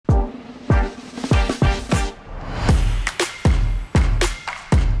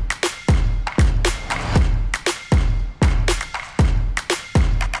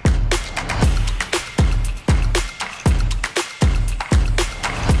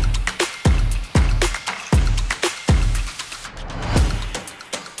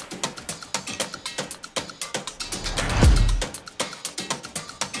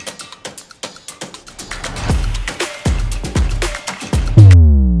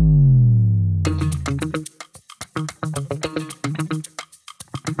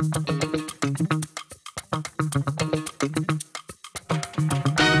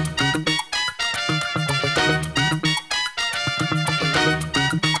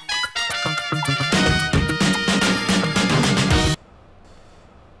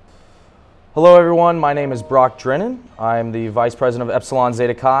Hello everyone, my name is Brock Drennan. I'm the Vice President of Epsilon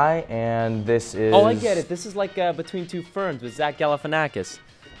Zeta Chi, and this is... Oh, I get it. This is like Between Two Ferns with Zach Galifianakis.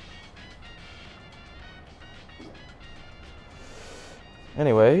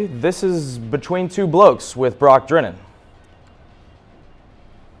 Anyway, this is Between Two Blokes with Brock Drennan.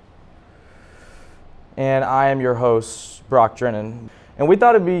 And I am your host, Brock Drennan. And we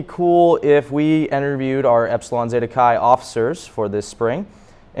thought it'd be cool if we interviewed our Epsilon Zeta Chi officers for this spring.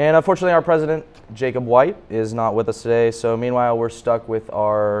 And unfortunately, our president, Jacob White, is not with us today. So meanwhile, we're stuck with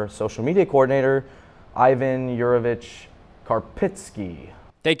our social media coordinator, Ivan Yurovich Karpitsky.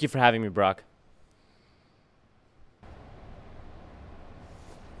 Thank you for having me, Brock.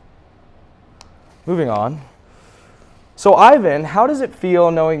 Moving on. So Ivan, how does it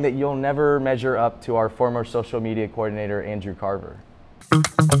feel knowing that you'll never measure up to our former social media coordinator, Andrew Carver?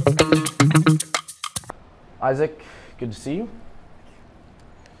 Isaac, good to see you.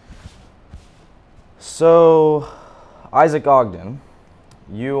 So, Isaac Ogden,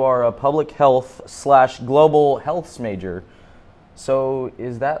 you are a public health / global health major. So,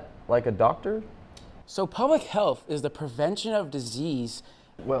 is that like a doctor? So public health is the prevention of disease.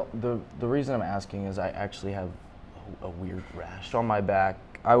 Well, the reason I'm asking is I actually have a weird rash on my back.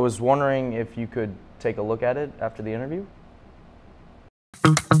 I was wondering if you could take a look at it after the interview.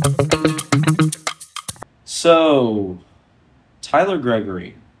 So, Tyler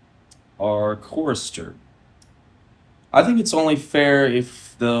Gregory, our chorister. I think it's only fair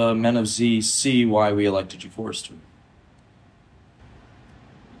if the men of Z see why we elected you chorister.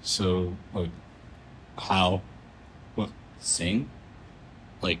 So, like, how? What? Sing?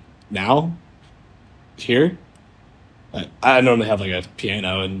 Like, now? Here? I normally have, like, a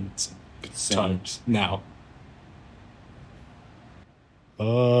piano and songs now.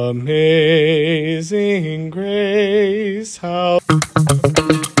 Amazing grace, how...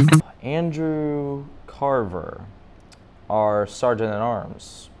 Andrew Carver, our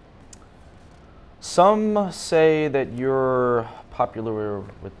Sergeant-at-Arms. Some say that you're popular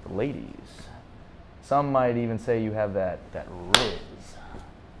with the ladies. Some might even say you have that riz.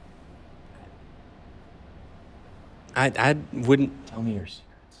 I wouldn't... Tell me your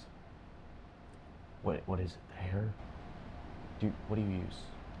secrets. What is it? The hair? What do you use?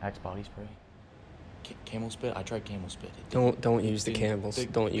 Axe body spray? Camel spit? I tried camel spit. Don't use the camels.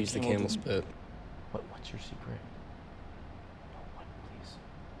 Don't use the camel spit. What's your secret? No, what, please?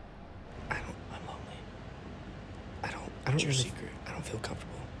 I'm lonely. I don't What's your really, secret? I don't feel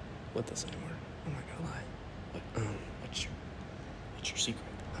comfortable with this anymore. I'm not gonna lie. What's your secret?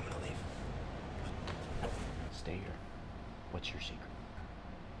 I'm gonna leave. No, stay here. What's your secret?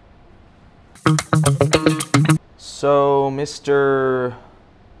 So, Mr.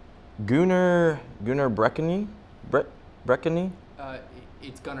 Gunnar Breckeny? Breckeny?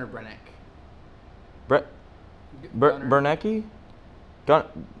 It's Gunnar Brennick. Bernecki? Gunnar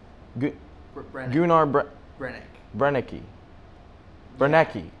Brennick. Brennicki.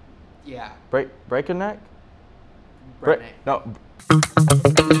 Bernecki. Yeah. Breakeneck? Brennick. No.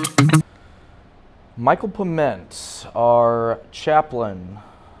 Michael Piment, our chaplain.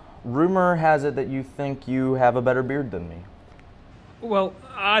 Rumor has it that you think you have a better beard than me. Well,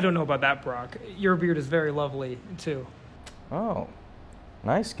 I don't know about that, Brock. Your beard is very lovely, too. Oh,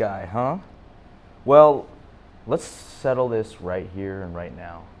 nice guy, huh? Well, let's settle this right here and right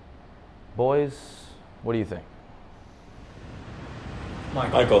now. Boys, what do you think?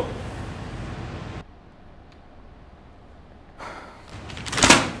 Michael.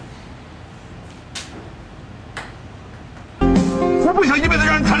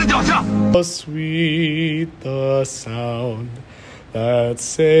 How sweet the sound that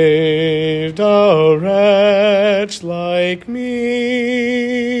saved a wretch like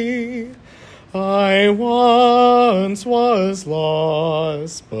me. I once was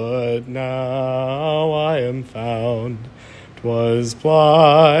lost, but now I am found. 'Twas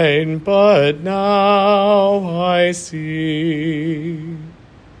blind, but now I see.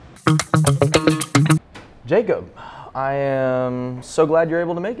 Jacob, I am so glad you're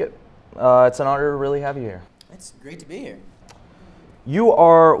able to make it. It's an honor to really have you here. It's great to be here. You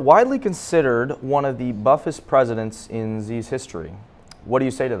are widely considered one of the buffest presidents in Z's history. What do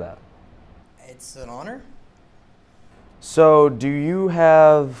you say to that? It's an honor. So, do you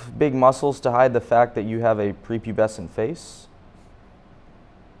have big muscles to hide the fact that you have a prepubescent face?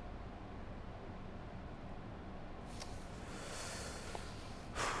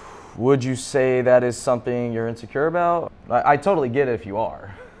 Would you say that is something you're insecure about? I totally get it if you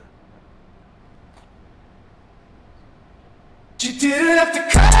are. You didn't have to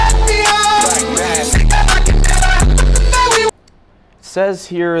cut me off. says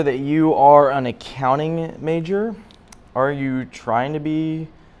here that you are an accounting major. Are you trying to be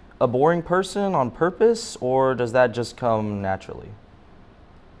a boring person on purpose, or does that just come naturally?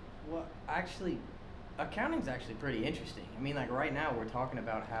 Well, actually, accounting's actually pretty interesting. I mean, like right now we're talking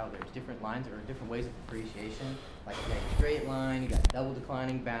about how there's different lines or different ways of appreciation. Like you got your straight line, you got double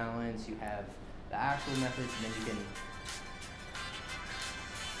declining balance, you have the actual methods, and then you can.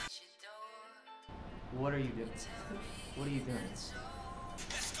 What are you doing? What are you doing?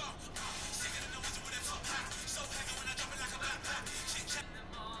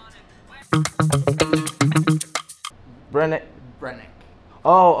 Brennick. Brennick.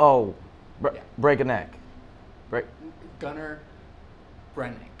 Oh. Yeah. Break a neck. Break. Gunner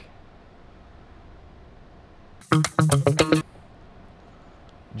Brennick.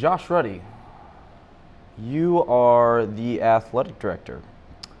 Josh Ruddy, you are the athletic director.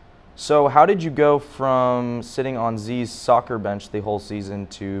 So how did you go from sitting on Z's soccer bench the whole season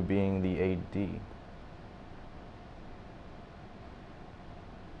to being the AD?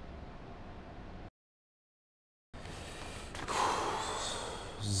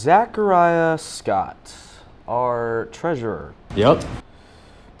 Zachariah Scott, our treasurer. Yep.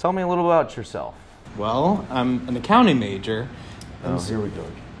 Tell me a little about yourself. Well, I'm an accounting major. Here we go.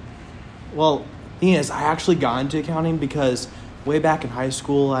 Well, thing is, I actually got into accounting because way back in high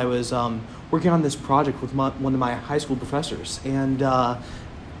school, I was working on this project with one of my high school professors. And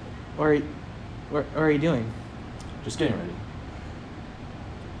what are you doing? Just getting ready.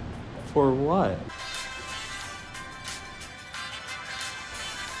 For what?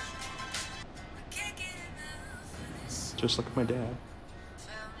 Just like my dad.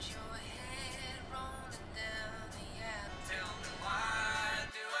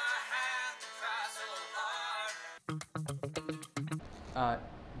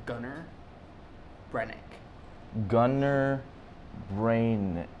 Gunner Brennick. Gunner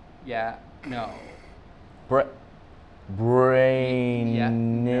Brain. Yeah, no. Brain. Yeah,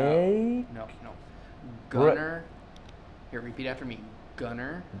 no. Gunner. Here, repeat after me.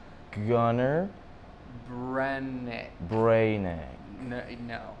 Gunner Gunner Brennick. Brainick. No.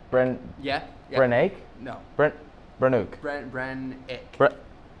 Yeah. Brennick? No. Brenook. Brennick.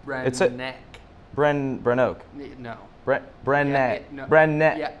 It's it. Brennick. Brenook. No. Brenneck. no.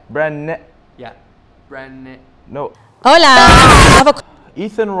 Brenneck. Yeah. Brenneck. Yeah. Brennick. No. Hola.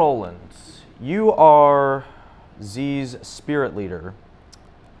 Ethan Rowlands, you are Z's spirit leader.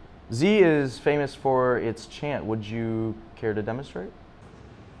 Z is famous for its chant. Would you care to demonstrate?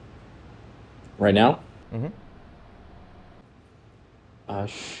 Right now? Mm-hmm.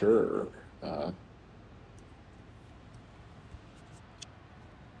 Sure.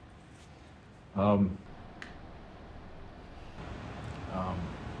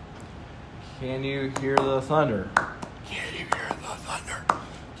 Can you hear the thunder? Can you hear the thunder?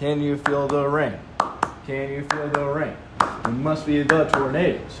 Can you feel the rain? Can you feel the rain? It must be the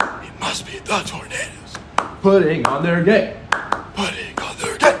tornadoes. It must be the tornadoes. Putting on their game. Putting on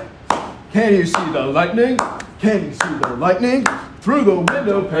their game. Can you see the lightning? Can you see the lightning? Through the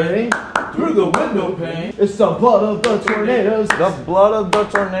window pane. Through the window pane. It's the blood of the tornadoes. The blood of the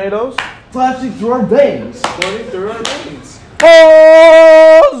tornadoes. Flashing through our veins. Floating through our veins.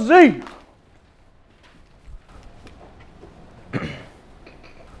 Oh, Z!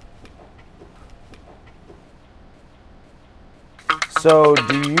 So,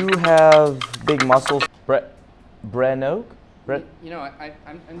 do you have big muscles? Brenoak? You know,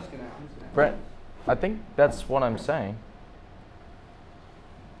 I'm just gonna. Brent, I think that's what I'm saying.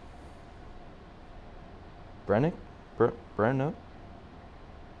 Brennick? Brenoak?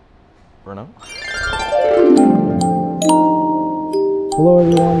 Breno? Hello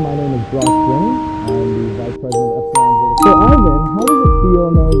everyone, my name is Josh Jennings. I'm the Vice President of Epsilon Zeta. So Ivan, how does it feel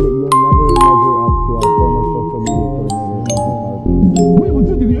knowing that you'll never measure up to our former social media coordinator, Wait, 我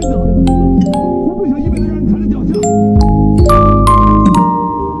自己的原则，我不想因为那让人踩着脚下。